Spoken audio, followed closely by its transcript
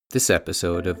This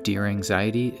episode of Dear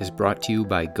Anxiety is brought to you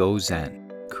by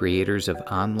GoZen, creators of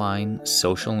online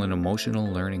social and emotional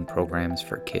learning programs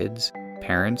for kids,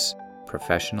 parents,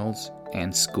 professionals,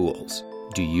 and schools.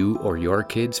 Do you or your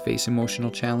kids face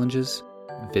emotional challenges?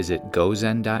 Visit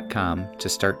gozen.com to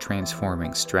start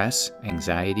transforming stress,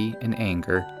 anxiety, and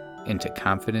anger into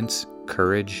confidence,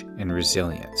 courage, and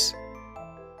resilience.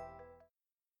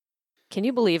 Can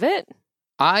you believe it?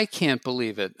 I can't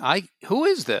believe it. Who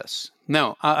is this?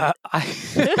 No, I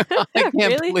can't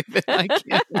Really? believe it.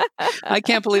 I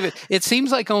can't believe it. It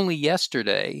seems like only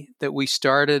yesterday that we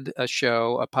started a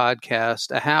show, a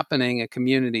podcast, a happening, a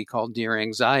community called Dear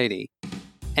Anxiety.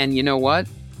 And you know what?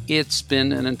 It's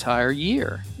been an entire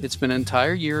year. It's been an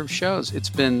entire year of shows. It's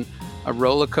been a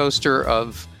roller coaster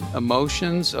of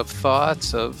emotions, of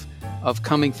thoughts, of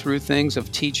coming through things,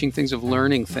 of teaching things, of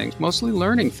learning things, mostly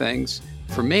learning things.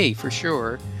 For me, for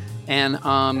sure. And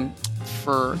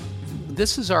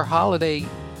this is our holiday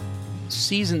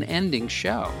season ending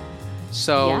show.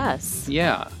 So Yes.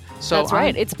 Yeah. So That's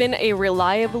right. It's been a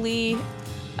reliably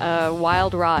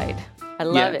wild ride. I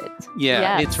love it. Yeah,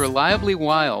 Yes. It's reliably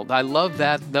wild. I love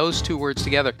those two words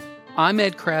together. I'm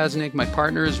Ed Krasnick, my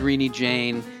partner is Rini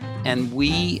Jane, and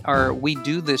we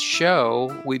do this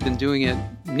show. We've been doing it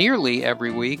nearly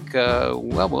every week.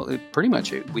 Pretty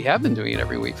much we have been doing it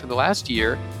every week for the last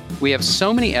year. We have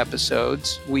so many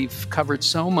episodes. We've covered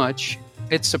so much.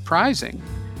 It's surprising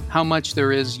how much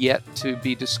there is yet to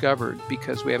be discovered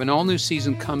because we have an all-new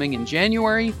season coming in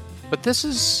January. But this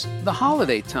is the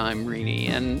holiday time, Rini,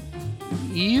 and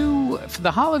for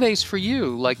the holidays for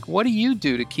you, like what do you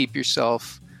do to keep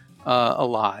yourself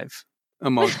alive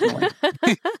emotionally,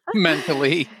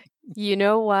 mentally? You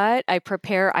know what?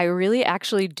 I really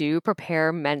actually do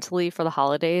prepare mentally for the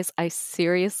holidays. I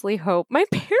seriously hope my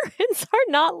parents are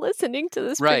not listening to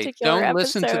this particular Don't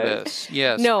episode. listen to this.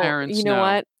 Yes, No, parents, you know no.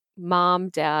 what? Mom,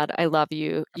 Dad, I love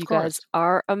you. You guys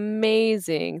are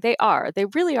amazing. They are. They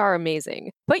really are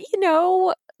amazing. But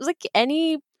like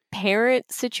any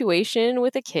parent situation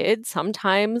with a kid,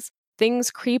 sometimes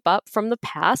things creep up from the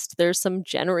past. There's some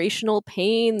generational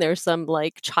pain. There's some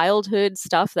like childhood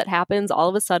stuff that happens all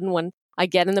of a sudden when I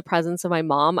get in the presence of my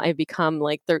mom. I become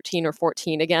like 13 or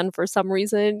 14 again for some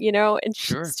reason, and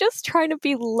she's just trying to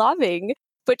be loving.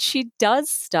 But she does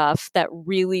stuff that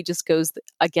really just goes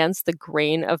against the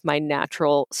grain of my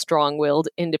natural, strong-willed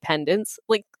independence.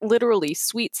 Like literally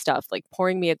sweet stuff, like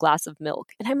pouring me a glass of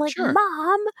milk. And I'm like,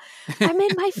 Mom, I'm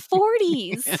in my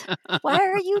 40s. Why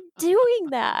are you doing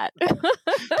that?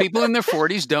 People in their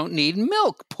 40s don't need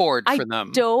milk poured for them.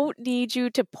 I don't need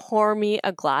you to pour me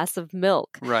a glass of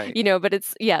milk. Right.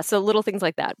 But so little things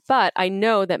like that. But I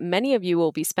know that many of you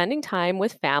will be spending time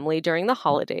with family during the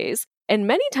holidays. And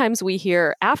many times we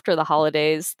hear after the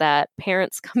holidays that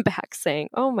parents come back saying,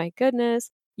 oh my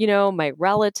goodness, my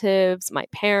relatives, my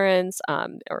parents,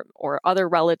 or other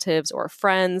relatives or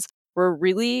friends were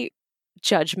really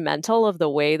judgmental of the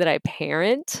way that I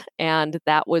parent. And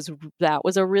that was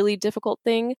a really difficult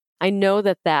thing. I know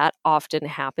that often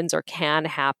happens or can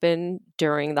happen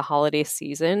during the holiday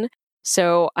season.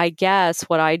 So I guess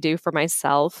what I do for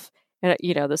myself, and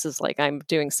this is like I'm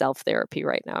doing self-therapy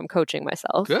right now. I'm coaching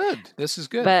myself. Good. This is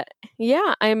good. But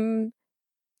yeah,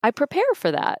 I prepare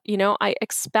for that. I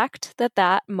expect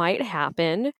that might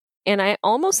happen. And I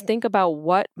almost think about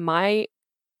what my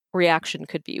reaction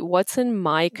could be. What's in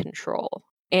my control?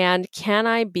 And can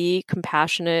I be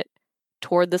compassionate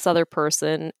toward this other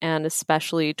person and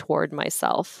especially toward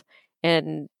myself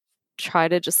and try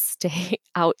to just stay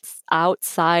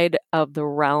outside of the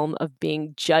realm of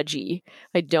being judgy.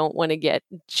 I don't want to get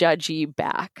judgy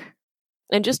back.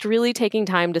 And just really taking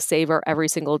time to savor every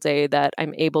single day that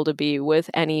I'm able to be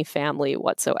with any family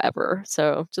whatsoever.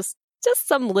 So just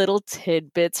some little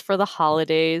tidbits for the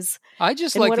holidays. I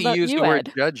just And like what to about use you, the word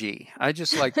Ed? judgy. I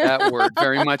just like that word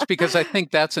very much because I think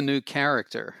that's a new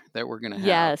character that we're going to have.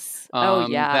 Yes. Oh,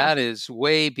 yeah. That is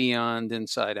way beyond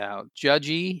Inside Out.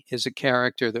 Judgy is a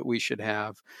character that we should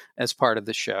have as part of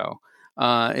the show.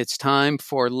 It's time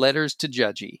for Letters to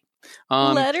Judgy.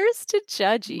 Letters to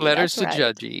Judgy. Letters That's to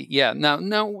right. Judgy. Yeah.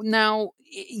 Now,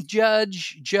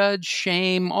 judge,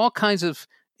 shame, all kinds of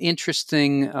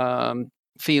interesting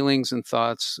feelings and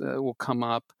thoughts will come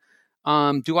up.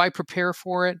 Do I prepare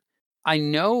for it? I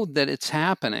know that it's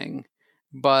happening,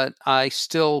 but I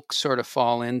still sort of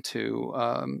fall into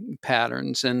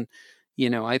patterns. And,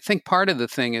 I think part of the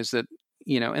thing is that,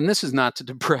 and this is not to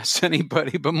depress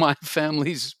anybody, but my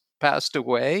family's passed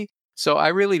away. So I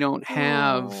really don't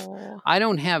have, I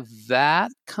don't have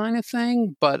that kind of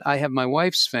thing, but I have my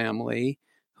wife's family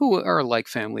who are like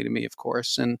family to me, of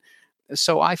course. And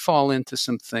So I fall into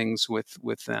some things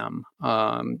with them,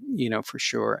 for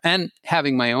sure. And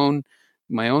having my own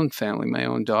family, my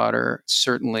own daughter,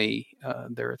 certainly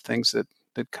there are things that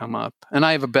come up. And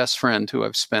I have a best friend who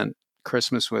I've spent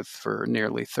Christmas with for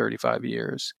nearly 35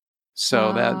 years.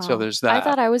 So there's that. I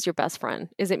thought I was your best friend.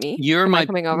 Is it me? You're Am I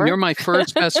coming over? You're my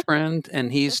first best friend,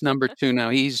 and he's number 2 now.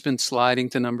 He's been sliding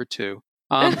to number 2.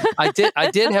 I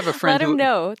did have a friend. Let him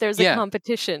know there's a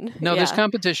competition. No, there's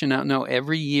competition now. No,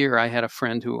 every year I had a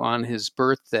friend who on his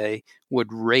birthday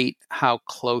would rate how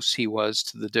close he was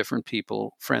to the different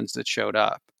friends that showed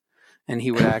up. And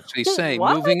he would actually say,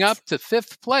 moving up to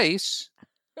 5th place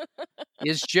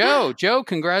is Joe. Joe,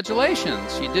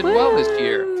 congratulations. You did well this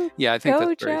year. Yeah, I think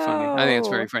that's very funny. I think it's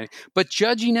very funny. But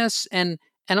judginess and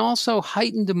also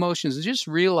heightened emotions, just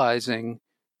realizing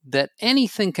that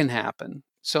anything can happen.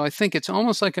 So I think it's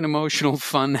almost like an emotional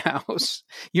fun house.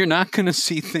 You're not going to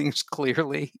see things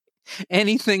clearly.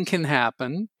 Anything can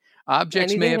happen.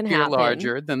 Objects may appear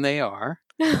larger than they are.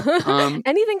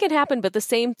 Anything can happen, but the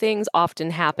same things often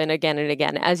happen again and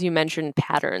again, as you mentioned,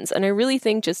 patterns. And I really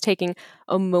think just taking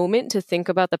a moment to think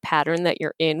about the pattern that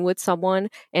you're in with someone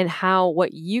and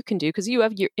what you can do, because you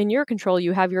have in your control,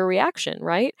 you have your reaction,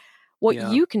 right?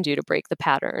 What you can do to break the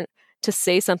pattern, to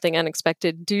say something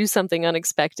unexpected, do something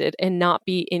unexpected, and not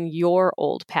be in your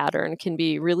old pattern can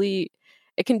be really,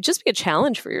 it can just be a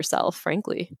challenge for yourself,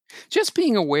 frankly. Just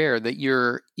being aware that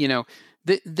you're,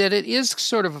 that it is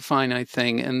sort of a finite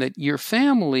thing, and that your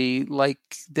family, like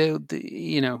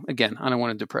again, I don't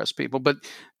want to depress people, but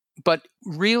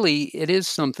really it is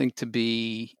something to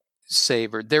be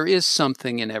savored. There is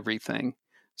something in everything.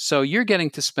 So you're getting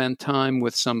to spend time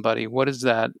with somebody. What is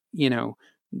that?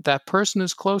 That person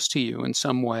is close to you in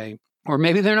some way, or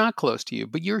maybe they're not close to you,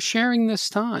 but you're sharing this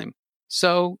time.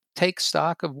 So take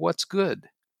stock of what's good,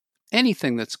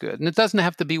 anything that's good. And it doesn't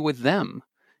have to be with them.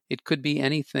 It could be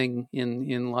anything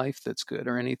in life that's good,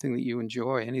 or anything that you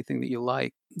enjoy, anything that you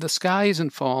like. The sky isn't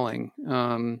falling.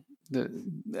 Chicken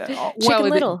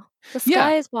Little. The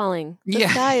sky is falling. The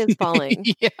sky is falling.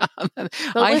 But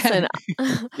listen,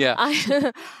 it's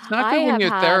not good when your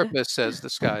therapist says the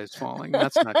sky is falling.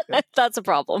 That's not good. That's a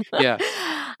problem. Yeah.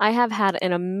 I have had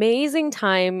an amazing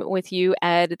time with you,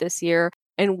 Ed, this year,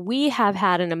 and we have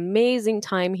had an amazing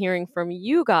time hearing from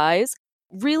you guys.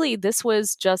 Really, this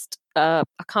was just a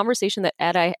conversation that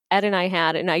Ed and I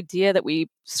had, an idea that we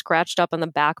scratched up on the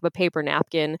back of a paper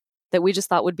napkin that we just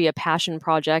thought would be a passion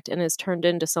project, and has turned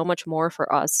into so much more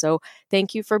for us. So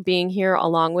thank you for being here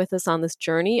along with us on this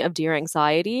journey of Dear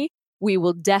Anxiety. We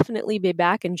will definitely be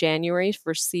back in January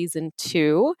for season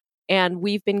 2. And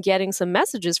we've been getting some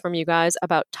messages from you guys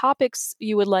about topics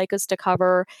you would like us to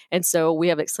cover. And so we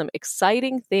have some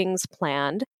exciting things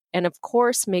planned. And of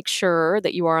course, make sure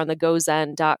that you are on the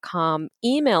gozen.com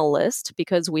email list,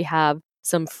 because we have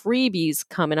some freebies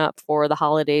coming up for the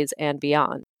holidays and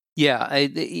beyond. Yeah,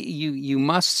 you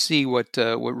must see what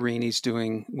Reenie's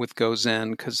doing with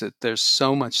GoZen, because there's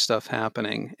so much stuff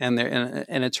happening, and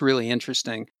it's really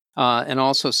interesting. And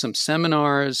also some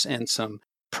seminars and some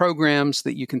programs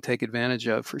that you can take advantage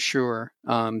of for sure,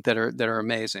 that are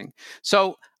amazing.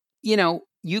 So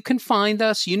you can find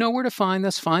us. You know where to find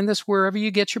us. Find us wherever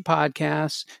you get your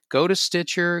podcasts. Go to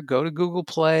Stitcher. Go to Google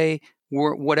Play.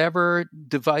 Whatever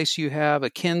device you have, a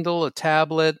Kindle, a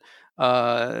tablet,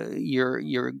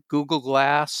 your Google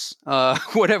Glass,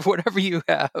 whatever you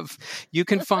have, you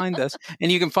can find us.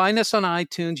 And you can find us on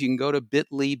iTunes. You can go to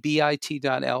bit.ly/Dear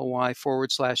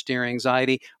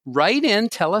Anxiety. Write in,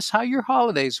 tell us how your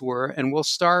holidays were, and we'll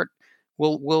start.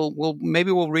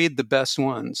 Maybe we'll read the best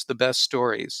ones, the best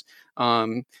stories,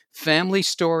 family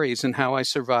stories, and how I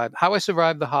survived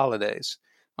the holidays.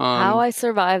 How I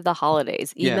survived the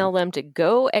holidays. Email them to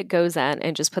go@gozen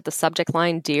and just put the subject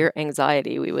line Dear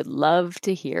Anxiety. We would love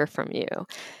to hear from you.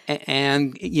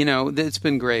 And it's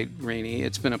been great, Reenie.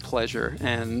 It's been a pleasure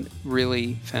and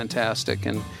really fantastic.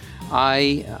 And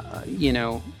I,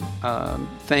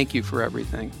 thank you for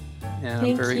everything. And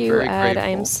Thank I'm very, you, very Ed. grateful. I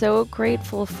am so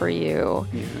grateful for you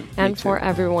and for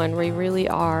everyone. We really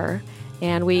are.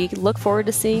 And we look forward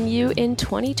to seeing you in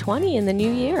 2020 in the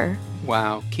new year.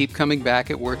 Wow. Keep coming back.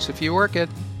 It works if you work it.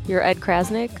 You're Ed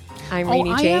Krasnick. I'm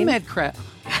Reenie Jane. I am Ed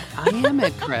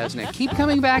Krasnick. Keep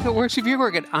coming back. It works if you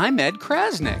work it. I'm Ed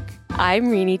Krasnick. I'm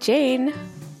Reenie Jane.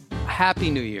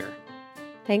 Happy New Year.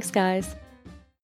 Thanks, guys.